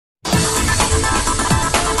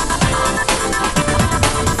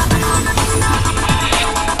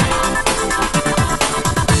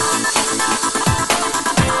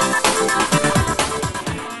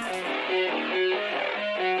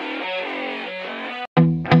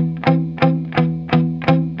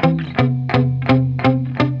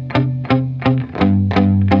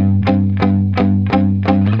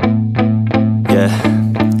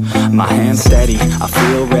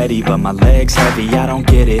but my leg's heavy, I don't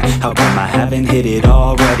get it. How come I haven't hit it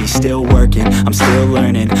already? Still working, I'm still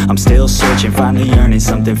learning, I'm still searching, finally earning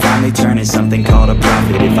something, finally turning something called a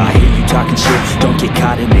profit. If I hear you talking shit, don't get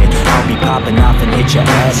caught in it. I'll be popping off and hit your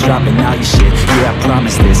ass, dropping all your shit. Yeah, I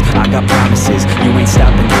promise this, I got promises, you ain't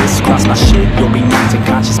stopping this. Cross my shit, you'll be knocked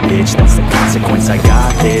unconscious, bitch. That's the consequence, I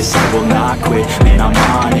got this, I will not quit. Man, I'm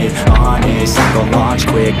on it, honest, I'm gon' launch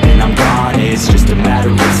quick, then I'm gone. It's just a matter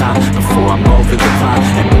of time before I'm over the climb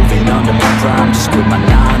and moving under my prime. Just quit my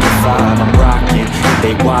 9 to 5, I'm rocking, and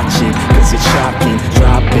they watching, cause it's shocking.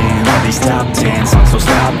 Dropping all these top 10 songs, so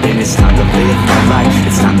stopping. It's time to live my life,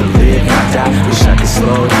 it's time to live, not die. Wish I could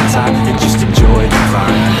slow down time and just enjoy the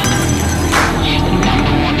climb.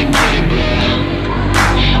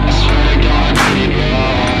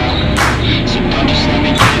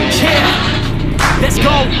 Let's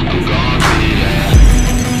go.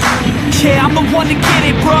 Yeah, I'm the one to get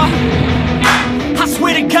it, bruh. I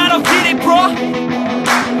swear to God I'll get it, bruh.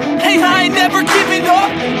 Hey, I ain't never giving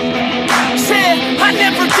up. Yeah, I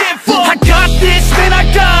never give up. I got this, man, I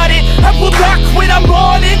got it. I will not quit, I'm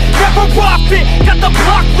on it. Never off it. Got the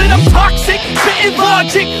block lit, I'm toxic. Spitting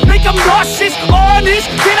logic, make them nauseous. Honest,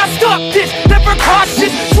 can I stop this? Never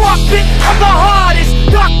cautious, drop it. I'm the hardest.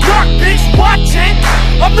 Knock, knock, bitch, watch it.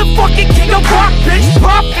 I'm the fucking king of rock, bitch.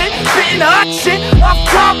 Profit, spitting hot shit. Off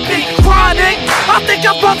topic, chronic. I think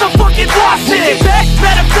I'm motherfucking lost it. Back,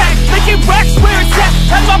 matter of fact, making racks where it's at.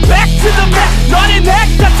 Have my back to the mat, not an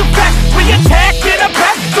act, that's a fact. We attack in a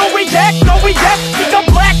back, no react, no react. Think I'm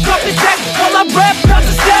black, up his back. While I rap,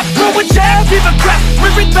 bounce a step, throw a jab, give a crap.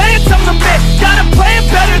 We're advanced, I'm the man. Gotta play it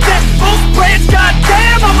better than most brands.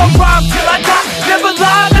 Goddamn, I'm a rhyme till I die. Never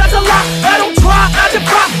lie, that's a lie. I don't try, I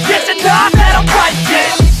defy. Yes and nah, that I'm right,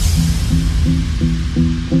 yeah.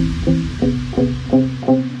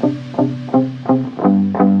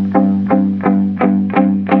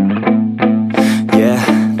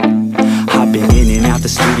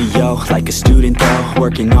 Like a student though,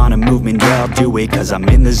 working on a movement, yeah, I'll do it cause I'm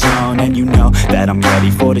in the zone. And you know that I'm ready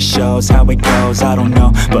for the shows. How it goes, I don't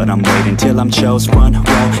know, but I'm waiting till I'm chose. One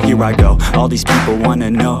roll, here I go. All these people wanna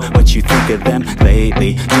know what you think of them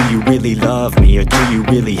lately. Do you really love me or do you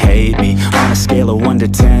really hate me? On a scale of 1 to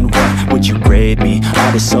 10, what would you grade me?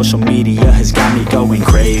 All this social media has got me going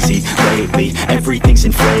crazy lately. Everything's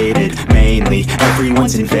inflated, mainly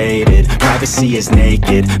everyone's invaded. Privacy is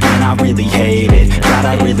naked, man, I really hate it. God,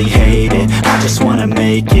 I really hate it. I just wanna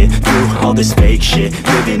make it through all this fake shit.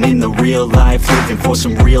 Living in the real life, living for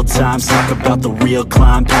some real times. Talk about the real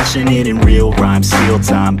climb, passionate in real rhymes. Steal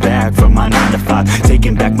time back from my 9 to 5,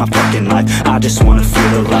 taking back my fucking life. I just wanna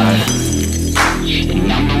feel alive.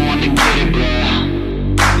 And I'm the one to get it, bro.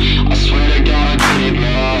 I swear to God I get it,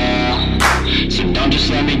 bro. So don't just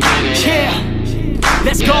let me get it. Yeah,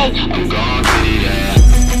 let's go. I'm gonna get it, yeah.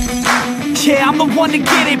 Yeah, I'm the one to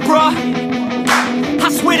get it, bruh. I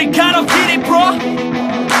swear to God I'll get it, bruh.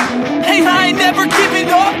 Hey, I ain't never giving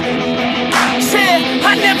up. Yeah,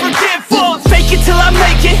 I never give up. Fake it till I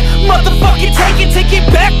make it. Motherfucking take it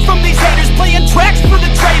back from these haters. Playing tracks for the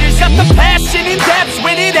traitors. Got the passion in depths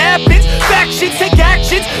when it happens. Factions take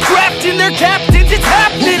actions, drafting their captains. It's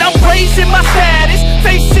happening, I'm raising my status.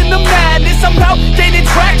 Facing the madness, I'm out gaining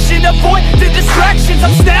traction. Avoid the distractions,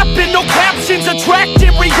 I'm snapping, no captions.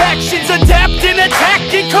 Attracting reactions, adapting,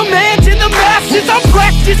 attacking, commanding the masses. I'm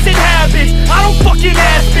practicing habits, I don't fucking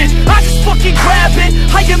ask bitch. I just fucking grab it,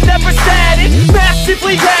 I am never static.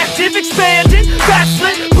 Massively active, expanding,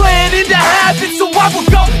 backslid, planning to have it. So I will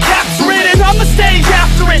go capture it, and I'ma stay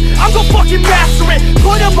after it. I'm gon' fucking master it,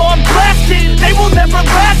 put them on blast it. They will never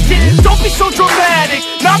last it, don't be so dramatic.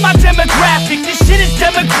 Not my demographic, this shit is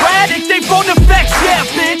democratic. They phone effects, yeah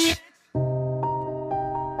bitch.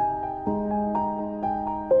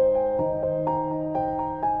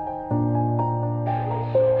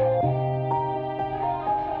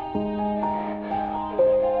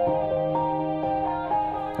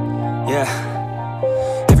 Yeah,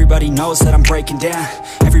 everybody knows that I'm breaking down.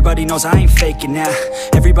 Everybody knows I ain't faking now.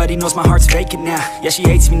 Everybody knows my heart's vacant now. Yeah, she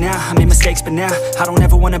hates me now, I made mistakes but now I don't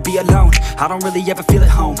ever wanna be alone. I don't really ever feel at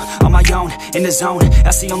home. On my own, in the zone,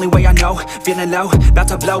 that's the only way I know. Feeling low, about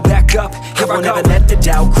to blow back up. Here I won't ever let the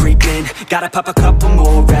doubt creep in. Gotta pop a couple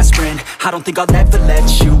more aspirin. I don't think I'll ever let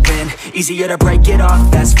you in. Easier to break it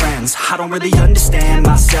off as friends. I don't really understand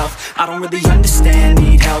myself. I don't really understand,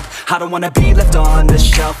 need help. I don't wanna be left on the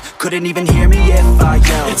shelf. Couldn't even hear me if I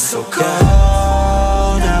yelled. It's so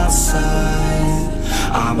cold outside,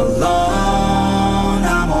 I'm alone,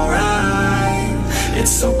 I'm alright.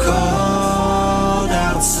 It's so cold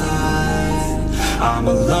outside, I'm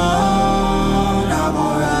alone, I'm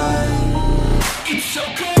alright. It's so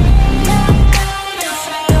cold outside.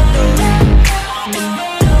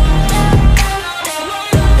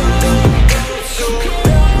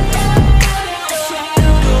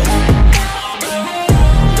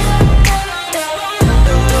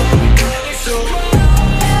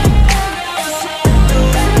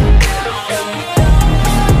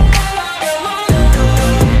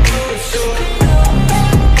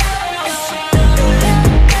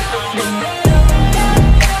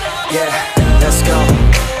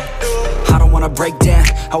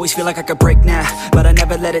 Always feel like I could break now, but I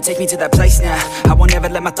never let it take me to that place now. I won't ever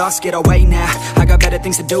let my thoughts get away now. I got better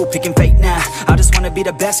things to do, picking fate now. I just wanna be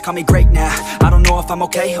the best, call me great now. I don't know if I'm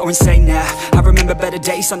okay or insane now. I remember better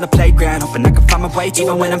days on the playground, hoping I can find my way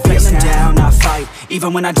even when I'm feeling down. I fight,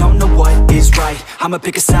 even when I don't know what is right. I'ma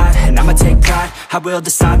pick a side, and I'ma take pride. I will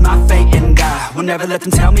decide my fate, and I will never let them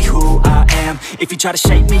tell me who I am. If you try to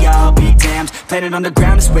shape me, I'll be damned. Planet on the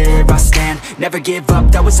ground is where I stand. Never give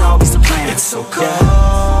up, that was always the plan. It's so cold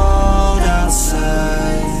outside.